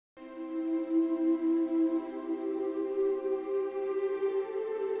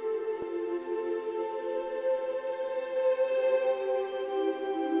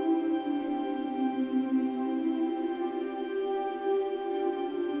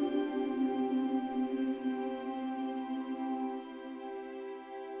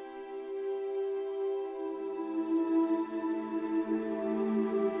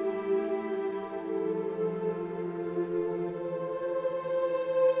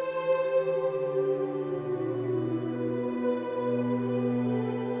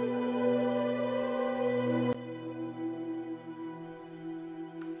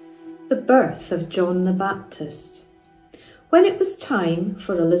the birth of John the Baptist. When it was time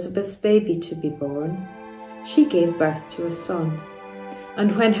for Elizabeth's baby to be born, she gave birth to a son.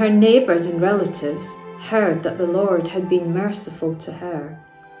 And when her neighbours and relatives heard that the Lord had been merciful to her,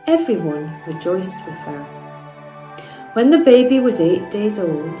 everyone rejoiced with her. When the baby was 8 days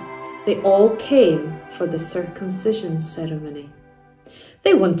old, they all came for the circumcision ceremony.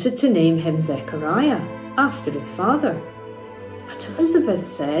 They wanted to name him Zechariah, after his father. But Elizabeth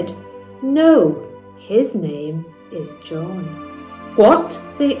said, "No, his name is John." "What?"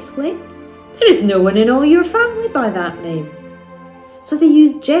 they exclaimed. "There is no one in all your family by that name." So they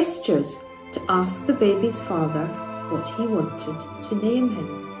used gestures to ask the baby's father what he wanted to name him.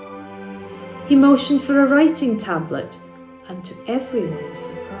 He motioned for a writing tablet, and to everyone's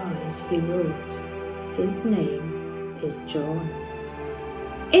surprise he wrote, "His name is John."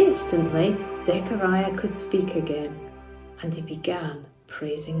 Instantly, Zechariah could speak again, and he began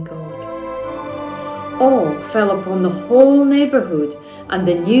praising God. Awe fell upon the whole neighbourhood, and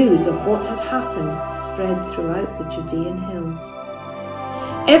the news of what had happened spread throughout the Judean hills.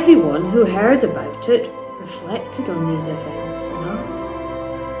 Everyone who heard about it reflected on these events and asked,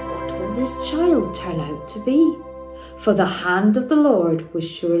 "What will this child turn out to be?" For the hand of the Lord was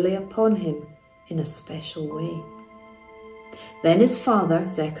surely upon him in a special way. Then his father,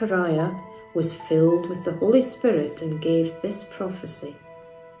 Zechariah, was filled with the Holy Spirit and gave this prophecy.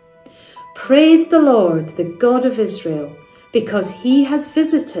 "Praise the Lord, the God of Israel, because he has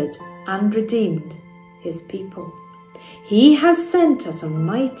visited and redeemed his people. He has sent us a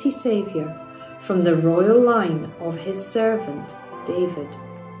mighty Saviour from the royal line of his servant David,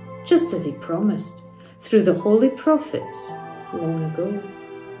 just as he promised through the holy prophets long ago.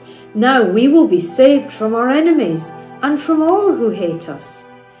 Now we will be saved from our enemies and from all who hate us.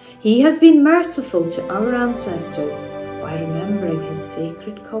 He has been merciful to our ancestors by remembering his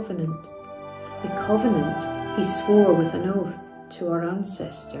sacred covenant, the covenant he swore with an oath to our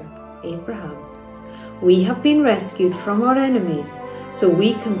ancestor Abraham. We have been rescued from our enemies so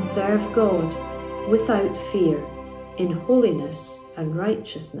we can serve God without fear in holiness and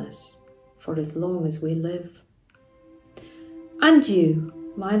righteousness for as long as we live. And you,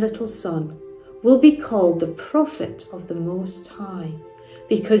 my little son, will be called the prophet of the Most High,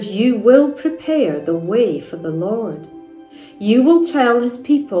 because you will prepare the way for the Lord. You will tell his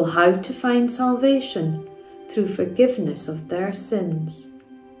people how to find salvation through forgiveness of their sins.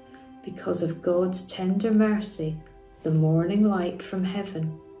 Because of God's tender mercy, the morning light from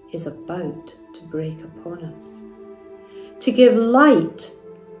heaven is about to break upon us, to give light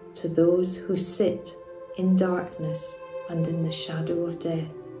to those who sit in darkness and in the shadow of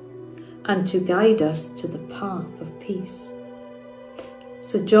death, and to guide us to the path of peace."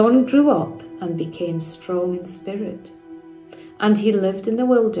 So John grew up and became strong in spirit, and he lived in the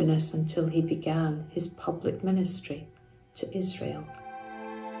wilderness until he began his public ministry to Israel.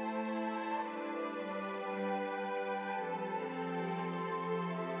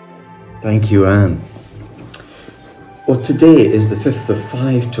 Thank you, Anne. Well, today is the fifth of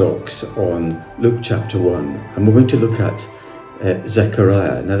 5 talks on Luke chapter 1, and we're going to look at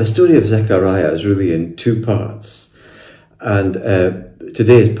Zechariah. Now, the story of Zechariah is really in 2 parts, and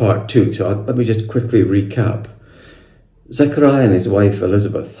today is part 2, so let me just quickly recap. Zechariah and his wife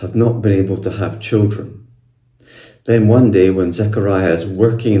Elizabeth have not been able to have children. Then one day when Zechariah is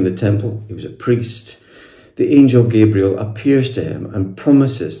working in the temple, he was a priest, the angel Gabriel appears to him and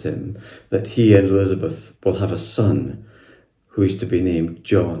promises him that he and Elizabeth will have a son who is to be named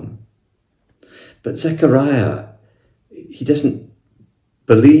John. But Zechariah, he doesn't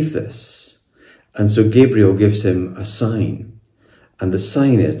believe this, and so Gabriel gives him a sign, and the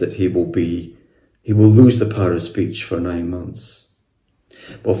sign is that he will lose the power of speech for 9 months.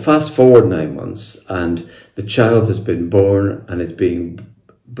 Well, fast forward 9 months, and the child has been born and is being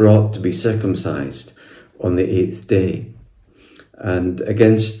brought to be circumcised on the 8th day. And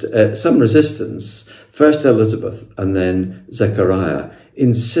against some resistance, first Elizabeth and then Zechariah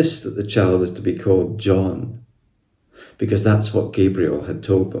insist that the child is to be called John, because that's what Gabriel had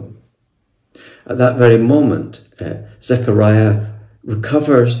told them. At that very moment, Zechariah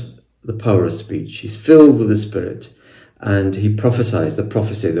recovers the power of speech. He's filled with the Spirit, and he prophesies the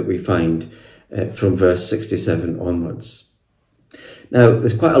prophecy that we find from verse 67 onwards. Now,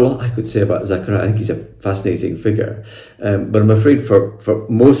 there's quite a lot I could say about Zechariah. I think he's a fascinating figure, but I'm afraid for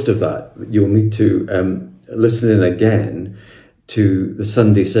most of that, you'll need to listen in again to the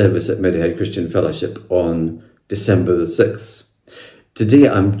Sunday service at Meadowhead Christian Fellowship on December the 6th. Today,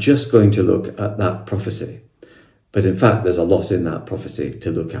 I'm just going to look at that prophecy, but in fact, there's a lot in that prophecy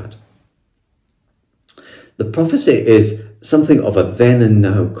to look at. The prophecy is something of a then and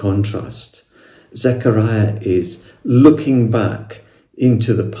now contrast. Zechariah is looking back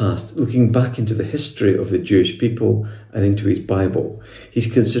into the past, looking back into the history of the Jewish people and into his Bible.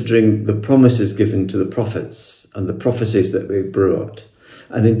 He's considering the promises given to the prophets and the prophecies that they brought,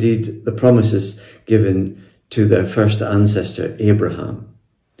 and indeed the promises given to their first ancestor, Abraham.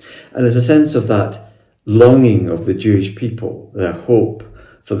 And there's a sense of that longing of the Jewish people, their hope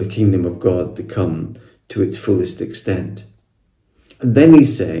for the kingdom of God to come to its fullest extent. And then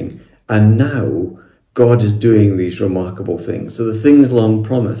he's saying, and now God is doing these remarkable things. So the things long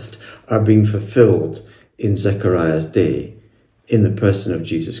promised are being fulfilled in Zechariah's day, in the person of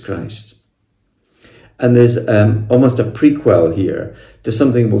Jesus Christ. And there's almost a prequel here to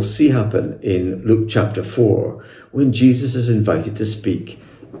something we'll see happen in Luke chapter 4, when Jesus is invited to speak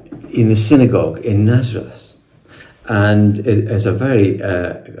in the synagogue in Nazareth. And it's a very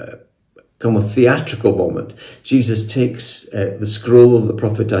kind of theatrical moment. Jesus takes the scroll of the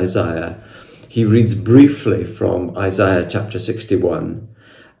prophet Isaiah. He reads briefly from Isaiah chapter 61.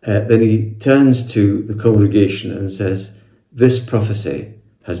 Then he turns to the congregation and says, "This prophecy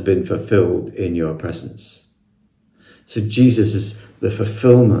has been fulfilled in your presence." So Jesus is the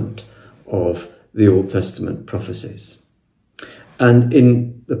fulfillment of the Old Testament prophecies. And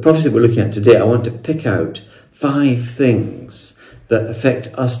in the prophecy we're looking at today, I want to pick out 5 things that affect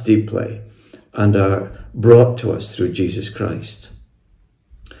us deeply and are brought to us through Jesus Christ.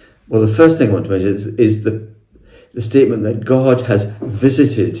 Well, the first thing I want to mention is the statement that God has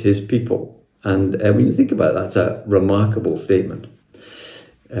visited his people. And when you think about it, that's a remarkable statement.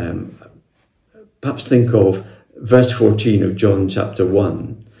 Perhaps think of verse 14 of John chapter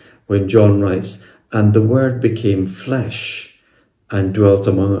 1, when John writes, "And the Word became flesh and dwelt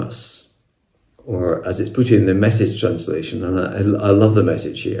among us." Or as it's put in the Message translation, and I love the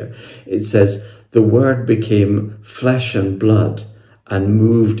Message here, it says, "The Word became flesh and blood and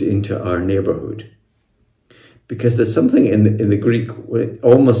moved into our neighbourhood." Because there's something in the Greek where it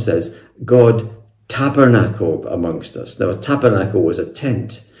almost says, God tabernacled amongst us. Now, a tabernacle was a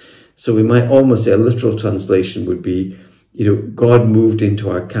tent. So we might almost say a literal translation would be, God moved into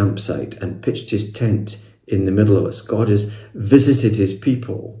our campsite and pitched his tent in the middle of us. God has visited his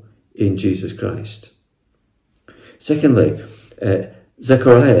people in Jesus Christ. Secondly,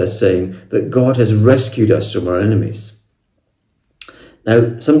 Zechariah is saying that God has rescued us from our enemies.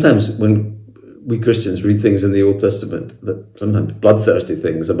 Now, sometimes when we Christians read things in the Old Testament, that sometimes bloodthirsty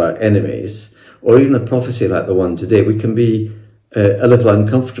things about enemies, or even a prophecy like the one today, we can be a little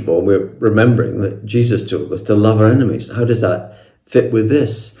uncomfortable. We're remembering that Jesus told us to love our enemies. How does that fit with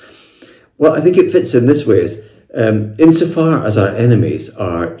this? Well, I think it fits in this way. Insofar as our enemies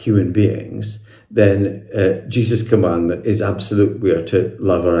are human beings, then Jesus' commandment is absolute. We are to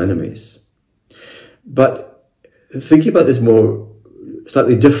love our enemies. But thinking about this more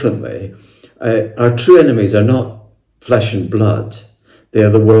slightly differently, our true enemies are not flesh and blood. They are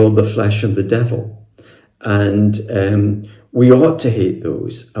the world, the flesh, and the devil. And we ought to hate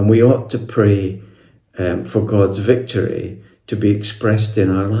those, and we ought to pray for God's victory to be expressed in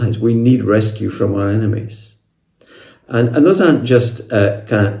our lives. We need rescue from our enemies. And those aren't just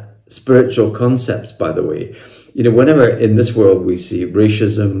kind of spiritual concepts, by the way. Whenever in this world we see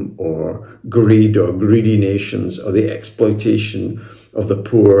racism or greed or greedy nations or the exploitation of the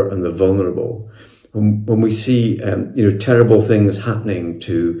poor and the vulnerable, when we see terrible things happening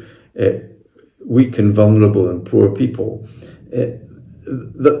to weak and vulnerable and poor people,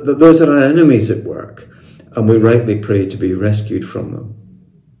 those are our enemies at work, and we rightly pray to be rescued from them.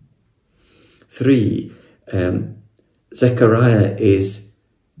 3, Zechariah is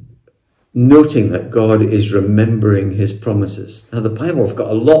noting that God is remembering his promises. Now, the Bible's got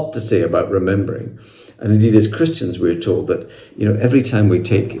a lot to say about remembering. And indeed, as Christians, we're told that, every time we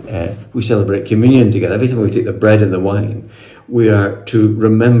celebrate communion together, every time we take the bread and the wine, we are to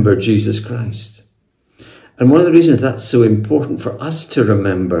remember Jesus Christ. And one of the reasons that's so important for us to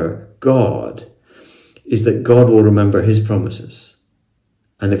remember God is that God will remember his promises.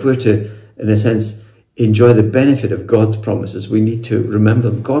 And if we're to, in a sense, enjoy the benefit of God's promises, we need to remember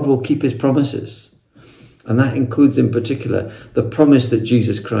them. God will keep his promises. And that includes in particular the promise that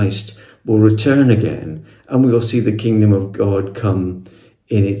Jesus Christ will return again, and we will see the kingdom of God come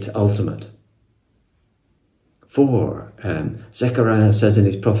in its ultimate. 4, Zechariah says in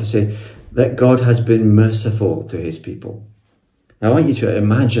his prophecy that God has been merciful to his people. Now, I want you to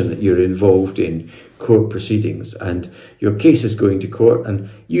imagine that you're involved in court proceedings and your case is going to court and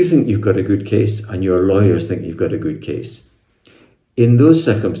you think you've got a good case and your lawyers think you've got a good case. In those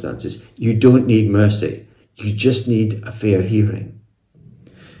circumstances, you don't need mercy. You just need a fair hearing.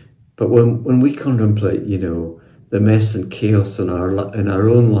 But when we contemplate, the mess and chaos in our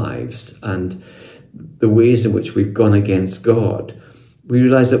own lives and the ways in which we've gone against God, we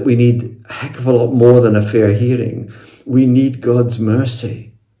realise that we need a heck of a lot more than a fair hearing. We need God's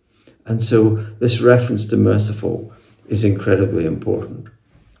mercy. And so this reference to merciful is incredibly important.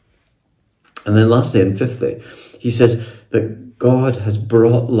 And then lastly and fifthly, he says that God has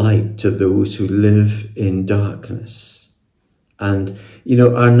brought light to those who live in darkness. And, you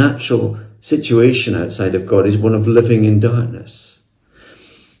know, our natural situation outside of God is one of living in darkness.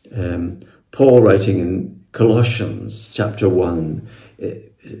 Paul, writing in Colossians chapter 1,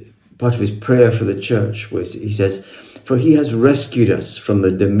 part of his prayer for the church was, he says, "For he has rescued us from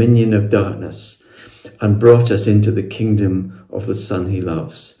the dominion of darkness and brought us into the kingdom of the Son he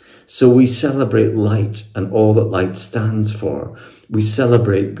loves." So we celebrate light and all that light stands for. We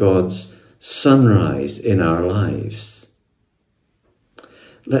celebrate God's sunrise in our lives.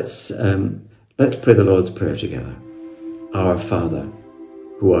 Let's pray the Lord's Prayer together. Our Father,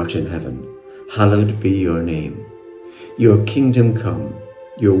 who art in heaven, hallowed be your name. Your kingdom come,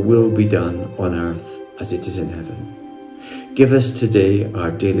 your will be done on earth as it is in heaven. Give us today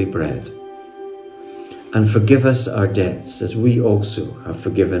our daily bread, and forgive us our debts as we also have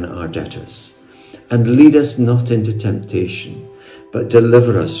forgiven our debtors. And lead us not into temptation, but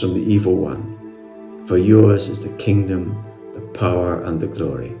deliver us from the evil one. For yours is the kingdom, the power and the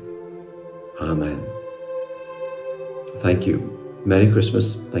glory. Amen. Thank you. Merry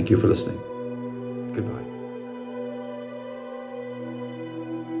Christmas. Thank you for listening. Goodbye.